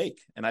for me to make?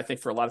 And I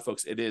think for a lot of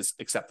folks, it is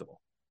acceptable.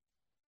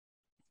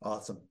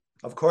 Awesome.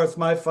 Of course,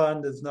 my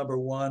fund is number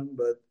one,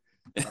 but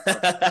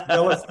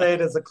real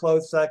estate is a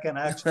close second.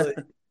 Actually,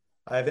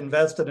 I've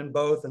invested in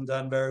both and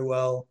done very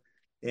well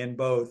in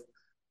both.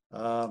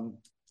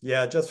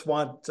 Just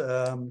want,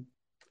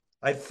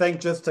 I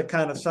think just to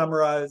kind of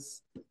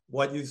summarize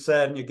what you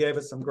said, and you gave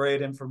us some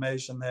great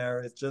information there.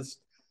 It's just,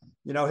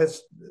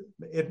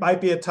 it might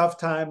be a tough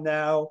time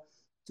now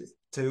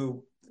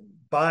to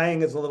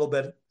buying is a little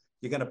bit,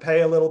 you're going to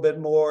pay a little bit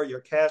more, your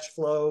cash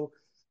flow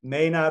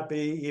may not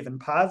be even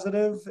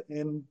positive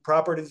in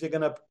properties you're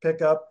going to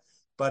pick up.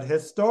 But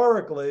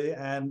historically,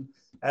 and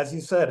as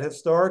you said,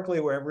 historically,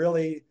 we're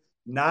really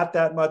not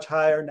that much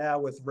higher now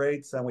with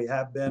rates than we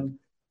have been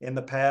in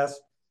the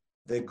past.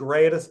 The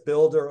greatest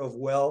builder of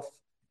wealth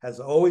has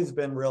always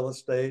been real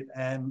estate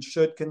and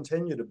should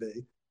continue to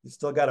be. You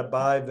still got to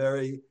buy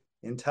very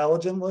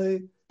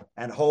intelligently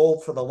and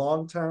hold for the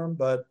long term,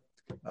 but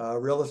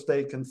real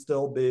estate can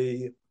still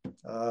be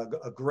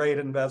a great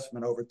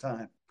investment over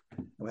time.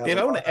 Dave,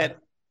 I want to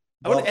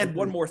add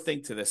one more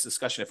thing to this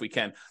discussion if we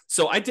can.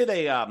 So I did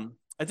a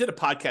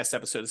podcast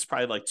episode. It's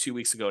probably like 2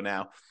 weeks ago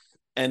now.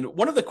 And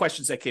one of the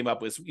questions that came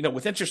up was,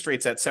 with interest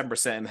rates at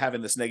 7% and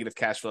having this negative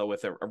cash flow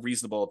with a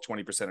reasonable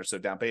 20% or so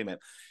down payment,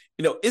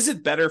 is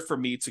it better for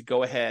me to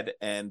go ahead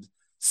and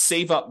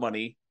save up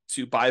money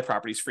to buy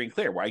properties free and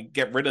clear, where I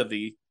get rid of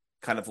the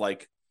kind of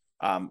like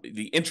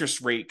the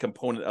interest rate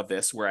component of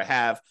this, where I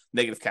have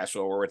negative cash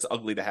flow, or it's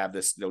ugly to have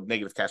this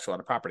negative cash flow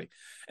on a property?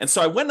 And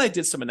so I went and I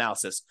did some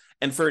analysis,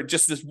 and for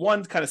just this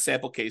one kind of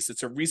sample case,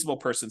 it's a reasonable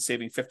person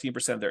saving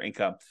 15% of their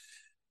income.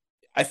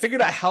 I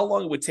figured out how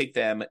long it would take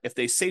them if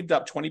they saved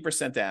up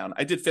 20% down.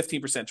 I did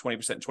 15%,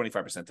 20%, and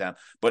 25% down.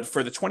 But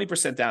for the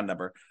 20% down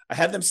number, I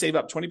had them save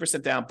up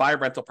 20% down, buy a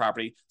rental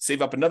property,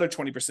 save up another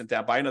 20%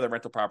 down, buy another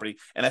rental property.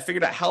 And I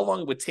figured out how long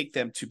it would take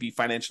them to be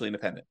financially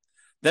independent.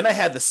 Then I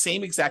had the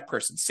same exact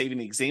person saving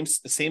the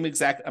same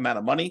exact amount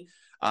of money,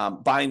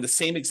 buying the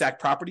same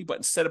exact property, but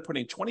instead of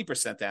putting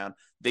 20% down,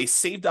 they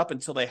saved up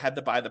until they had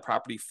to buy the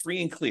property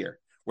free and clear,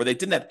 where they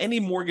didn't have any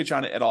mortgage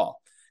on it at all.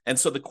 And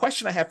so the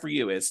question I have for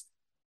you is,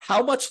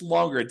 how much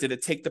longer did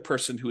it take the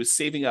person who is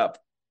saving up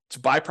to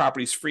buy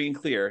properties free and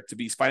clear to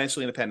be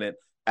financially independent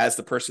as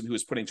the person who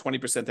is putting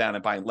 20% down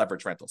and buying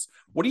leverage rentals?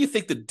 What do you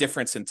think the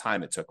difference in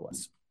time it took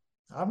was?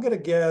 I'm going to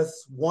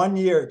guess 1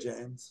 year,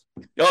 James.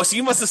 Oh, so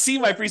you must have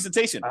seen my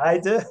presentation. I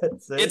did.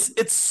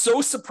 It's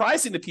so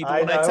surprising to people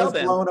when I tell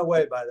them. I was blown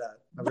away by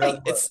that. Right.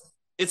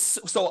 It's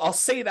so I'll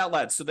say it out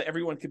loud so that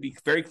everyone can be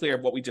very clear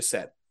of what we just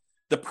said.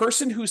 The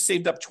person who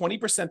saved up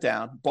 20%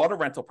 down, bought a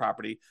rental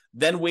property,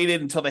 then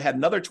waited until they had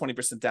another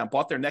 20% down,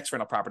 bought their next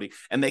rental property,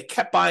 and they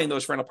kept buying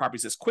those rental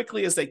properties as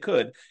quickly as they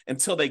could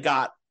until they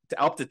got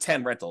up to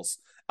 10 rentals.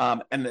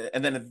 And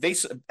then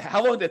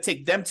how long did it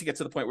take them to get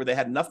to the point where they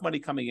had enough money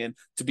coming in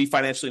to be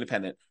financially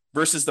independent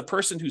versus the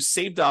person who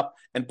saved up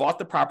and bought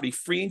the property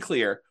free and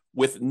clear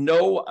with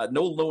no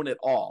loan at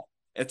all.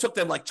 And it took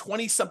them like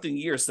 20 something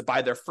years to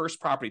buy their first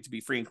property to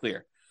be free and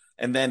clear.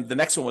 And then the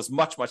next one was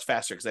much, much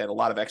faster because they had a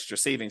lot of extra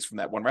savings from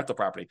that one rental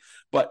property.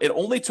 But it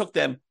only took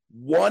them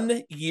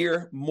 1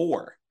 year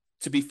more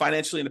to be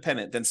financially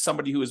independent than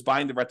somebody who is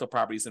buying the rental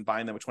properties and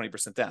buying them with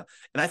 20% down.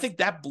 And I think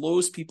that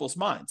blows people's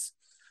minds.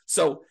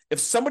 So if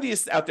somebody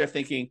is out there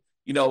thinking,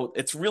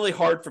 it's really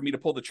hard for me to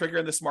pull the trigger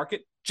in this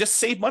market, just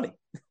save money.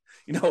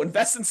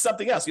 Invest in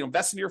something else,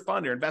 invest in your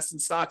fund or invest in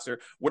stocks or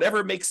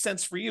whatever makes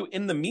sense for you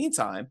in the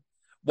meantime,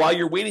 while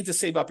you're waiting to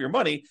save up your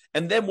money.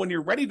 And then when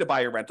you're ready to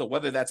buy a rental,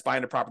 whether that's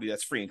buying a property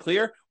that's free and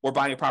clear or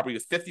buying a property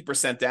with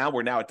 50% down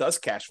where now it does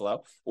cash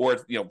flow, or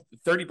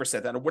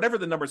 30% down, or whatever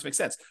the numbers make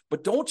sense.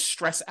 But don't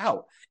stress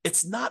out.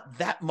 It's not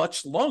that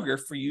much longer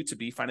for you to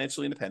be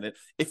financially independent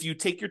if you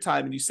take your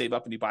time and you save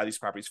up and you buy these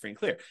properties free and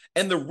clear.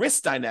 And the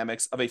risk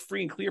dynamics of a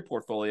free and clear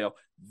portfolio,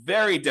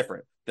 very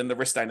different than the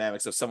risk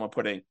dynamics of someone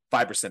putting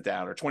 5%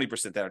 down or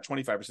 20% down or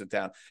 25%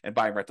 down and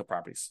buying rental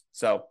properties.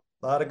 So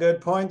a lot of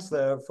good points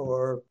there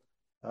for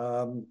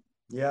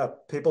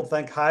people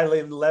think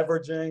highly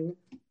leveraging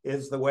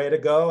is the way to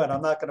go. And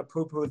I'm not going to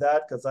poo-poo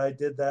that because I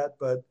did that,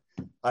 but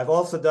I've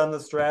also done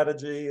the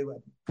strategy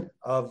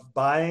of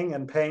buying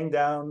and paying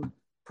down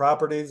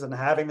properties and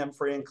having them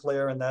free and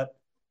clear. And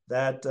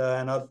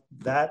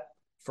that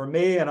for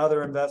me and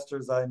other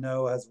investors I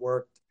know has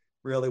worked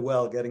really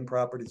well, getting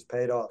properties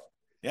paid off.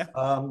 Yeah.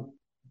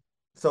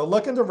 So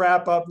looking to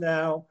wrap up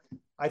now,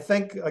 I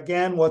think,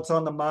 again, what's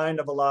on the mind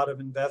of a lot of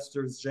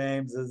investors,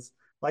 James, is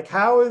like,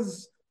 how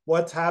is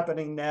what's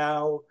happening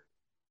now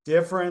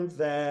different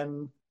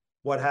than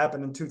what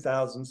happened in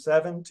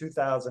 2007,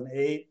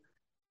 2008?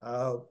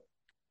 How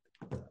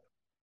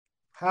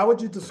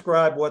would you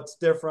describe what's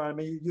different? I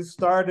mean, you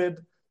started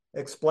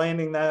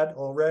explaining that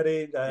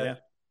already,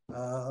 that,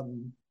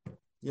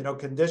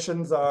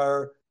 conditions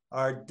are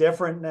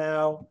different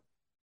now,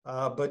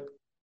 but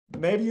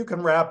maybe you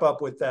can wrap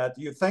up with that.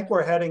 Do you think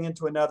we're heading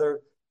into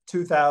another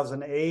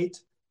 2008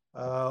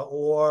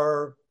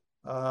 or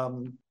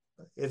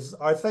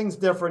are things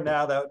different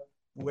now that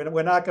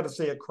we're not going to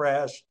see a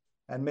crash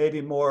and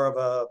maybe more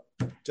of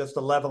just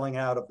a leveling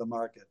out of the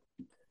market?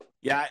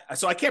 Yeah,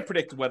 so I can't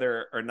predict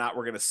whether or not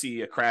we're going to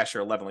see a crash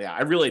or a leveling out.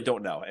 I really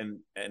don't know.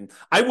 And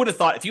I would have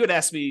thought, if you had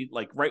asked me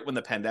like right when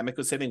the pandemic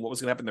was hitting, what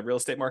was going to happen in the real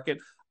estate market,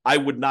 I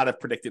would not have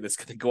predicted it's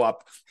going to go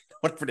up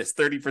for this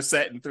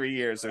 30% in 3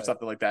 years or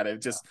something like that.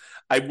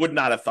 I would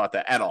not have thought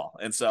that at all.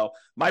 And so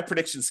my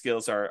prediction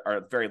skills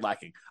are very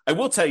lacking. I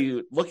will tell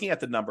you, looking at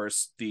the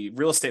numbers, the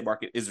real estate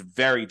market is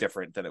very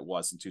different than it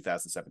was in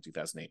 2007,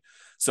 2008.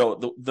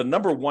 So the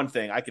number one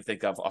thing I can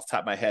think of off the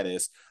top of my head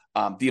is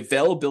the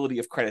availability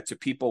of credit to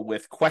people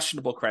with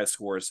questionable credit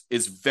scores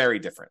is very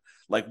different.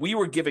 Like, we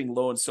were giving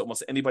loans to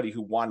almost anybody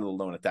who wanted a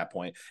loan at that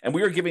point. And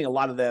we were giving a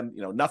lot of them,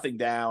 nothing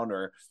down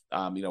or,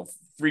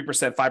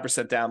 3%,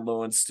 5% down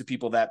loans to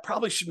people that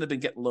probably shouldn't have been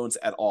getting loans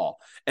at all.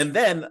 And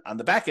then on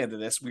the back end of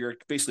this, we were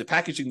basically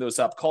packaging those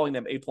up, calling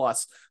them A+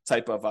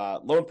 type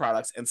of loan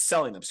products and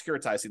selling them,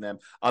 securitizing them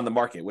on the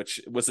market, which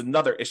was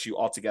another issue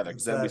altogether,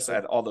 because then we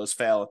had all those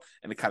fail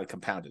and it kind of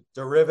compounded.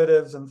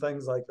 Derivatives and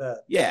things like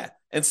that. Yeah.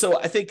 And so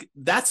I think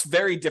that's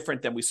very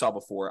different than we saw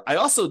before. I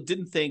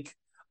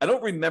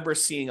don't remember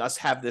seeing us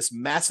have this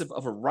massive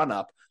of a run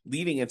up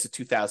leading into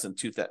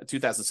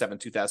 2007,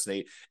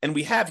 2008. And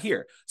we have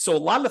here. So a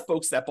lot of the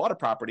folks that bought a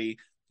property,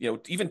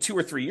 even 2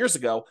 or 3 years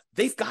ago,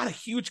 they've got a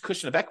huge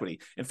cushion of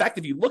equity. In fact,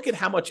 if you look at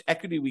how much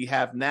equity we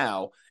have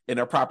now in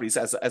our properties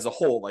as a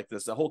whole, like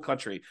this, the whole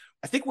country,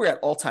 I think we're at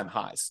all-time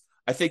highs.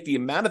 I think the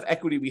amount of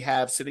equity we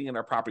have sitting in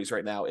our properties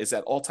right now is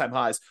at all-time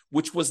highs,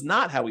 which was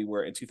not how we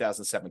were in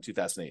 2007,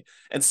 2008.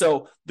 And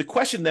so the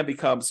question then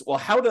becomes, well,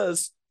 how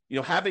does,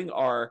 having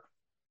our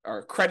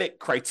credit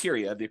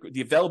criteria, the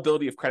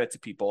availability of credit to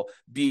people,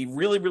 be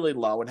really, really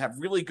low and have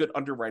really good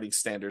underwriting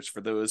standards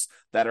for those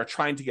that are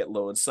trying to get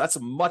loans. So that's a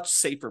much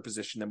safer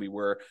position than we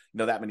were,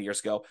 that many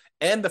years ago.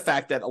 And the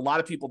fact that a lot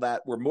of people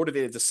that were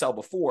motivated to sell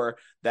before,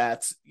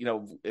 that,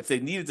 if they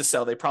needed to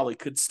sell, they probably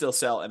could still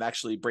sell and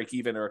actually break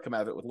even or come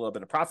out of it with a little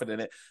bit of profit in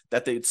it,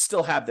 that they'd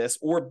still have this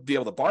or be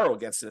able to borrow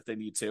against it if they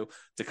need to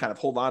kind of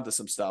hold on to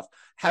some stuff.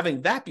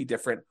 Having that be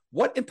different,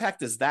 what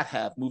impact does that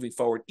have moving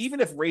forward, even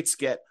if rates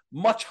get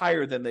much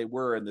higher than they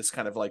were in this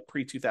kind of like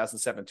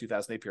pre-2007,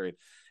 2008 period?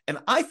 And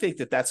I think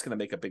that that's going to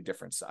make a big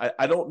difference.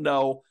 I don't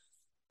know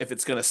if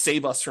it's going to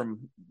save us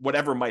from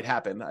whatever might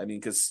happen. I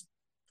mean, because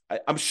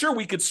I'm sure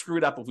we could screw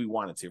it up if we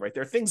wanted to, right?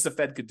 There are things the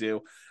Fed could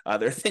do.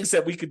 There are things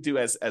that we could do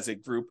as a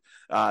group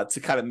to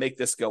kind of make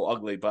this go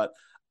ugly. But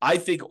I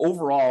think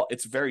overall,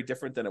 it's very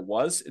different than it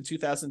was in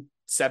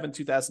 2007,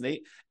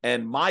 2008.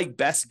 And my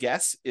best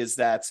guess is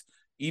that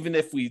even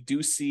if we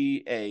do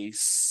see a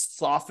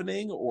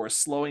softening or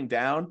slowing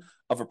down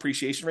of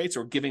appreciation rates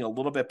or giving a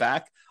little bit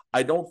back,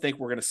 I don't think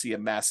we're going to see a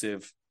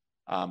massive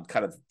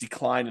kind of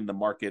decline in the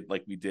market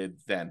like we did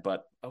then.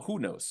 But who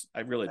knows?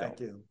 I really don't. Thank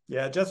you.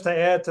 Yeah, just to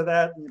add to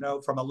that,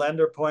 from a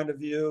lender point of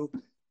view,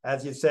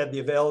 as you said, the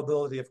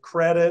availability of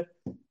credit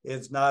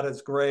is not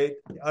as great.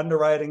 The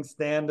underwriting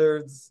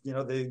standards,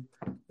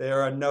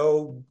 there are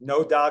no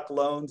doc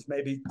loans.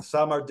 Maybe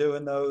some are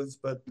doing those,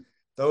 but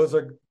those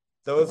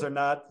are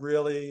not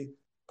really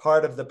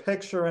part of the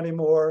picture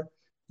anymore.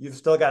 You've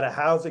still got a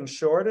housing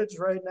shortage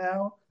right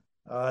now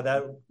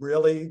that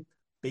really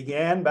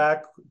began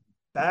back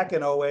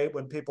in 08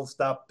 when people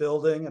stopped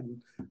building, and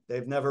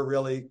they've never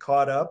really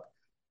caught up.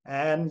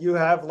 And you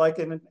have, like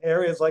in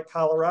areas like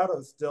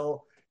Colorado,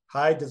 still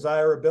high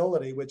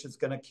desirability, which is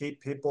going to keep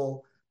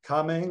people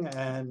coming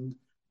and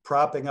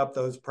propping up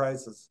those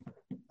prices.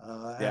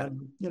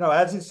 And,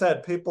 as you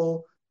said,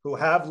 people who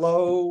have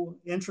low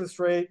interest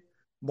rate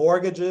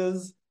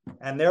mortgages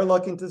and they're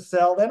looking to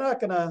sell, they're not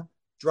going to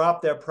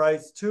drop their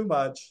price too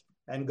much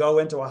and go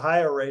into a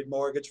higher rate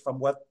mortgage for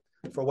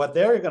what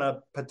they're going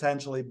to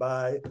potentially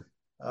buy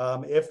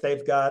if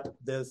they've got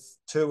this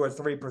 2 or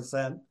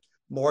 3%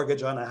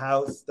 mortgage on a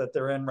house that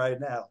they're in right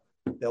now.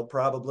 They'll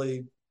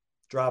probably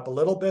drop a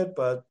little bit,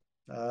 but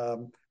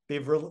be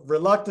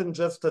reluctant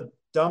just to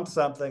dump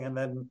something and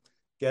then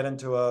get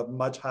into a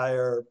much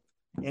higher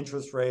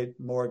interest rate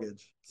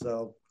mortgage.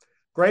 So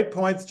great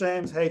points,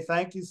 James. Hey,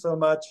 thank you so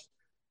much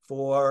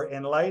for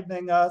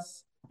enlightening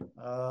us.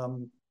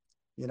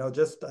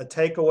 Just a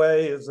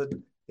takeaway is that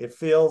it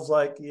feels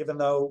like even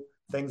though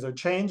things are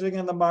changing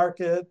in the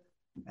market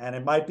and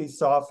it might be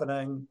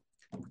softening,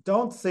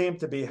 don't seem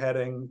to be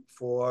heading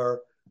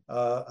for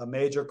a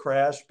major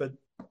crash, but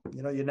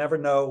you never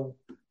know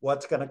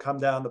what's going to come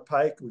down the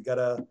pike. We got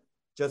to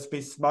just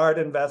be smart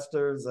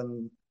investors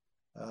and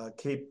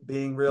keep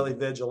being really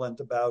vigilant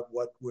about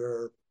what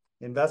we're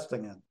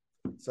investing in.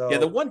 So yeah,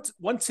 the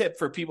one tip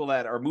for people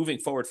that are moving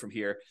forward from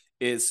here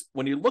is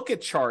when you look at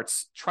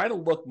charts, try to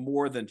look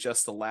more than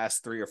just the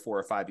last 3 or 4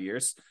 or 5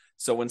 years.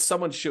 So when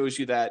someone shows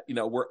you that,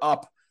 we're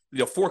up,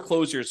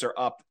 foreclosures are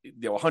up,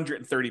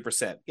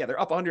 130%. Yeah, they're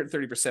up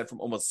 130% from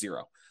almost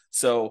zero.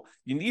 So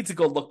you need to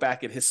go look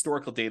back at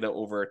historical data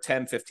over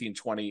 10, 15,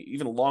 20,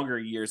 even longer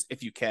years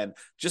if you can,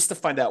 just to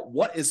find out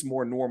what is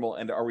more normal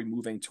and are we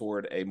moving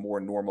toward a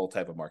more normal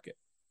type of market.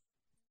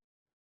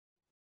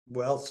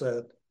 Well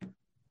said.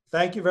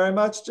 Thank you very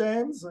much,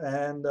 James.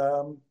 And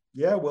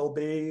we'll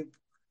be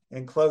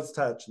in close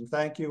touch. And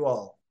thank you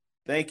all.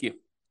 Thank you.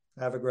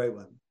 Have a great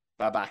one.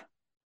 Bye-bye.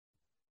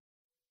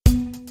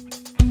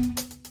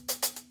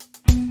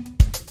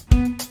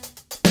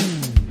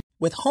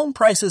 With home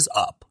prices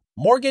up,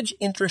 mortgage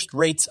interest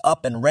rates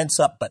up and rents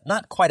up, but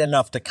not quite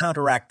enough to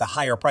counteract the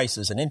higher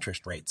prices and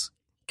interest rates,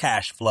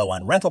 cash flow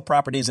on rental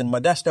properties in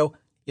Modesto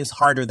is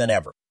harder than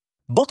ever.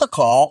 Book a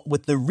call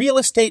with the Real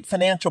Estate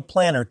Financial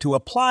Planner to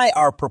apply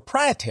our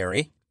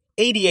proprietary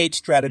 88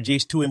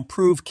 strategies to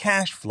improve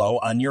cash flow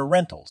on your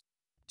rentals.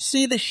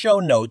 See the show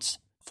notes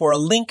for a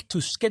link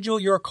to schedule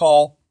your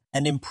call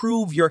and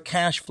improve your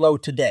cash flow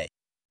today.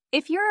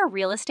 If you're a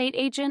real estate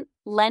agent,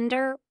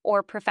 lender,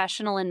 or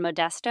professional in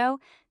Modesto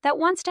that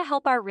wants to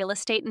help our real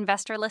estate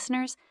investor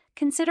listeners,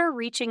 consider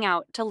reaching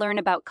out to learn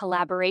about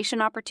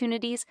collaboration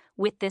opportunities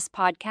with this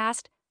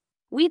podcast.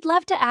 We'd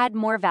love to add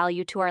more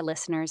value to our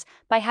listeners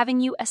by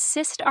having you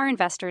assist our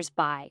investors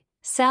buy,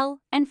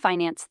 sell, and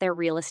finance their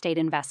real estate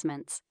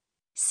investments.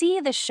 See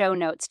the show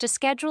notes to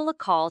schedule a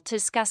call to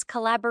discuss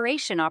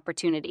collaboration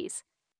opportunities.